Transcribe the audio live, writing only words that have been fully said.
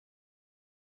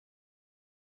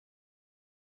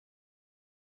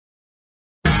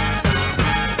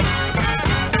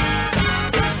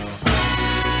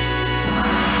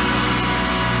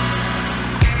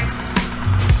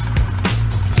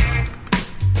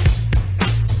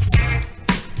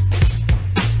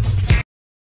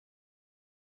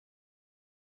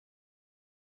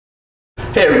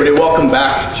Hey everybody, welcome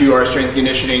back to our strength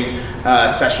conditioning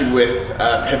session with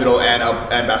Pivotal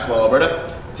and Basketball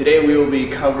Alberta. Today we will be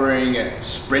covering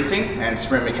sprinting and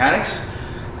sprint mechanics.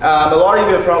 A lot of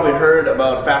you have probably heard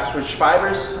about fast twitch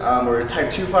fibers or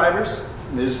type 2 fibers.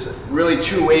 There's really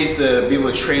two ways to be able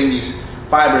to train these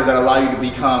fibers that allow you to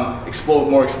become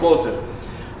more explosive.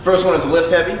 First one is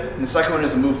lift heavy, and the second one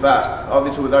is to move fast.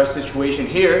 Obviously with our situation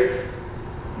here,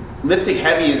 lifting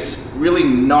heavy is really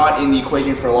not in the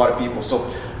equation for a lot of people.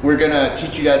 So we're gonna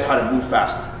teach you guys how to move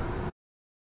fast.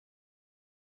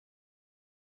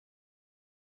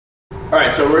 All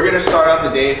right, so we're gonna start off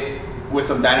the day with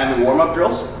some dynamic warm-up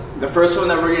drills. The first one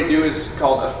that we're gonna do is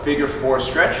called a figure 4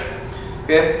 stretch.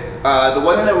 Okay, the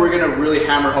one thing that we're gonna really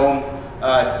hammer home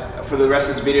for the rest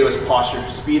of this video is posture.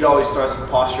 Speed always starts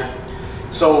with posture.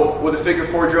 So with a figure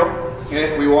 4 drill,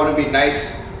 okay, we wanna be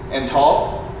nice and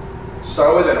tall.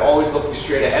 Start with and always looking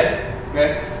straight ahead.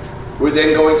 Okay, we're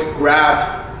then going to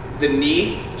grab the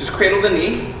knee, just cradle the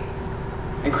knee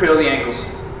and cradle the ankles.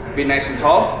 Be nice and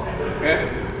tall. Okay,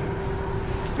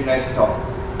 be nice and tall.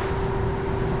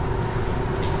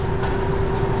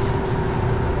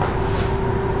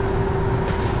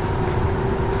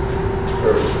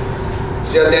 Perfect.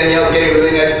 See how Danielle's getting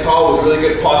really nice and tall with really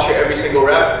good posture every single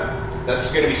rep?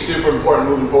 That's going to be super important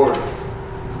moving forward.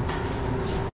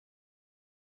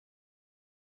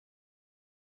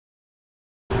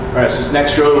 Alright, so this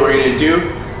next drill we're going to do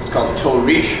is called toe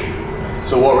reach.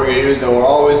 So what we're going to do is that we're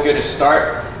always going to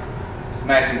start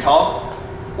nice and tall,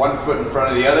 one foot in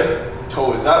front of the other,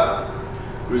 toe is up.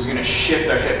 We're just going to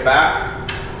shift our hip back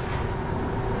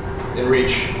and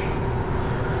reach.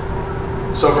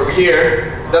 So from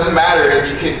here, it doesn't matter if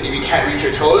you can't reach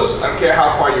your toes. I don't care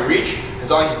how far you reach,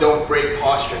 as long as you don't break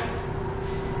posture.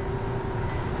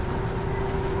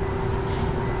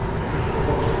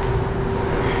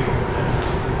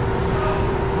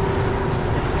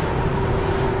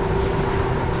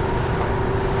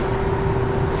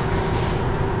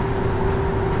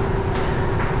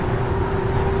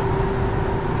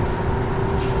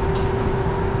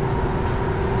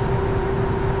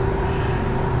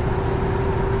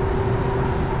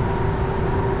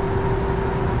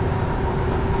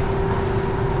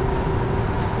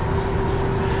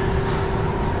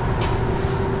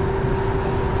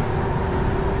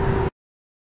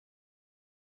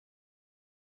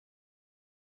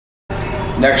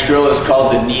 Next drill is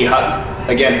called the knee hug.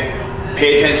 Again,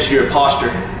 pay attention to your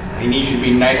posture. I need you to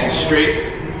be nice and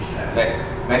straight,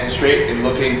 and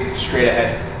looking straight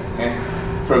ahead.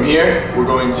 Okay? From here, we're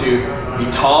going to be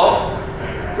tall,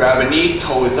 grab a knee,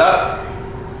 toe is up.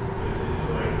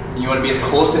 You want to be as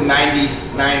close to 90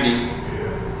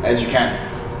 as you can.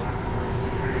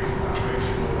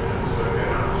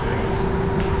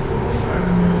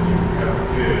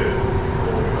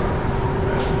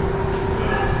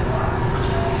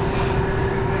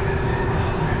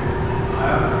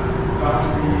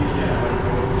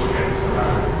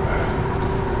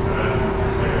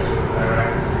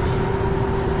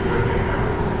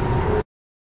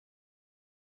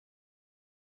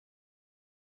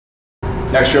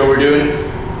 Next drill we're doing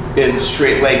is a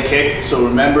straight leg kick. So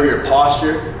remember your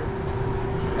posture,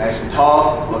 nice and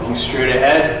tall, looking straight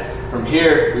ahead. From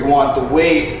here, we want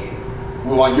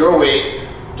your weight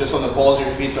just on the balls of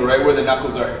your feet, so right where the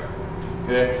knuckles are.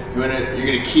 Okay, you're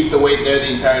gonna keep the weight there the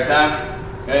entire time.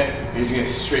 Okay, you're just gonna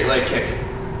straight leg kick.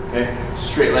 Okay,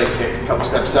 straight leg kick. A couple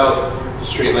steps out,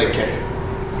 straight leg kick.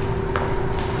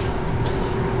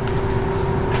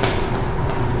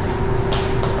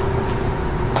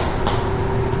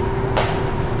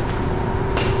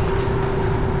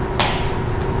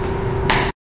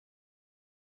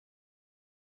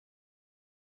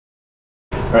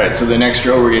 Alright, so the next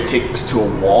drill we're going to take this to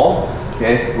a wall.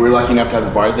 Okay, we're lucky enough to have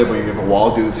the bars there, but if you have a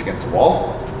wall, do this against the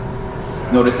wall.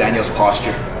 Notice Daniel's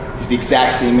posture. It's the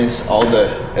exact same as all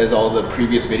the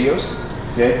previous videos.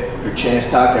 Okay, your chin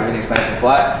is tucked, everything's nice and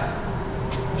flat.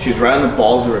 She's right on the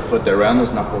balls of her foot there, around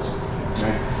those knuckles.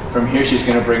 Okay. From here, she's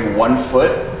going to bring one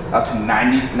foot up to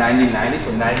 90,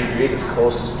 so 90 degrees, as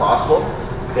close as possible.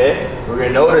 Okay, we're going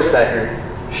to notice that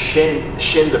her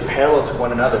shins are parallel to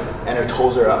one another and her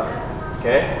toes are up.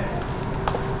 Okay,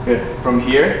 good. From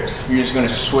here, you're just going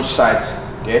to switch sides.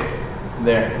 Okay,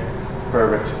 there,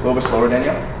 perfect. A little bit slower,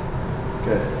 Danielle.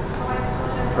 Good,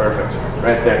 perfect.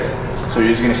 Right there. So you're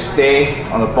just going to stay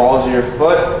on the balls of your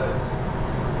foot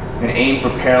and aim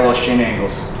for parallel shin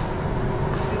angles.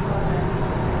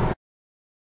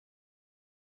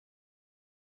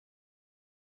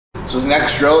 So this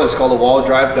next drill is called a wall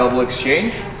drive double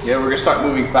exchange. Yeah, we're gonna start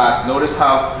moving fast. Notice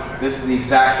how this is the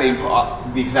exact same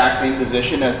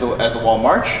position as the wall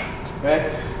march.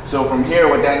 Okay, So from here,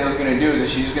 what Danielle's gonna do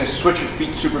is she's gonna switch her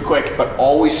feet super quick, but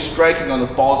always striking on the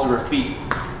balls of her feet.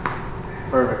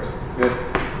 Perfect, good.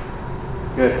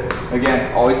 Good.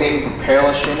 Again, always aiming for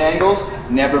parallel shin angles,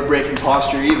 never breaking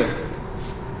posture either.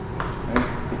 Okay?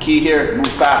 The key here, move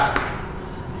fast.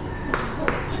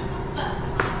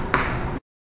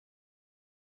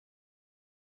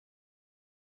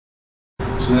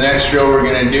 So the next drill we're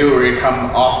gonna do, we're gonna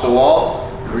come off the wall,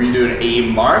 we're gonna do an A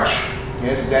march.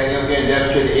 Okay, so Danielle's gonna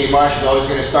demonstrate the A march. She's always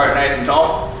gonna start nice and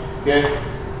tall. Okay?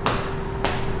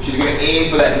 She's gonna aim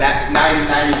for that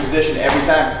 90-90 position every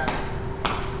time.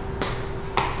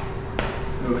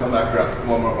 We'll come back up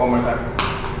one more time.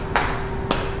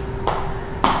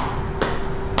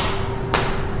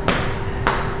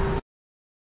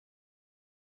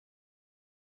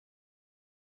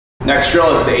 Next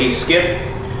drill is the A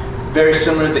skip. Very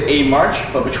similar to the A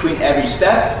march, but between every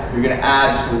step, you're gonna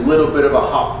add just a little bit of a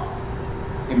hop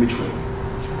in between.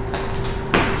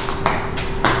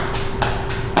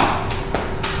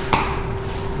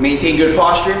 Maintain good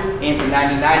posture, aim for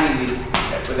 90-90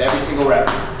 with every single rep.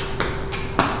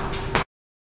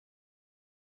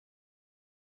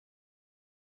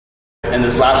 And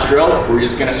this last drill, we're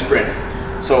just gonna sprint.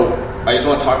 So I just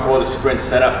wanna talk about the sprint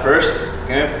setup first,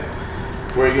 okay?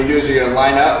 What you're gonna do is you're gonna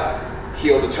line up,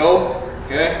 heel to toe,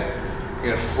 okay?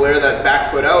 You're gonna flare that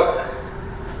back foot out,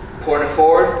 point it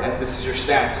forward, and this is your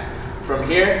stance. From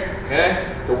here,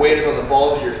 okay, the weight is on the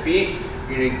balls of your feet.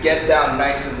 You're gonna get down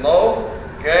nice and low,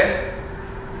 okay?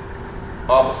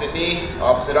 Opposite knee,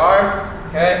 opposite arm,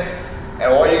 okay?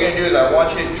 And all you're gonna do is I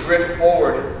want you to drift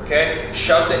forward, okay?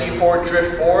 Shove the knee forward,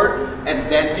 drift forward, and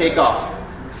then take off.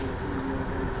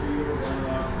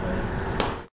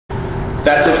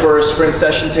 That's it for our sprint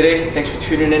session today. Thanks for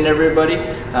tuning in, everybody.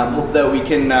 Hope that we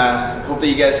can, hope that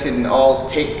you guys can all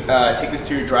take this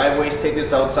to your driveways, take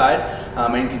this outside,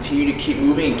 and continue to keep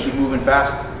moving and keep moving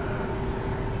fast.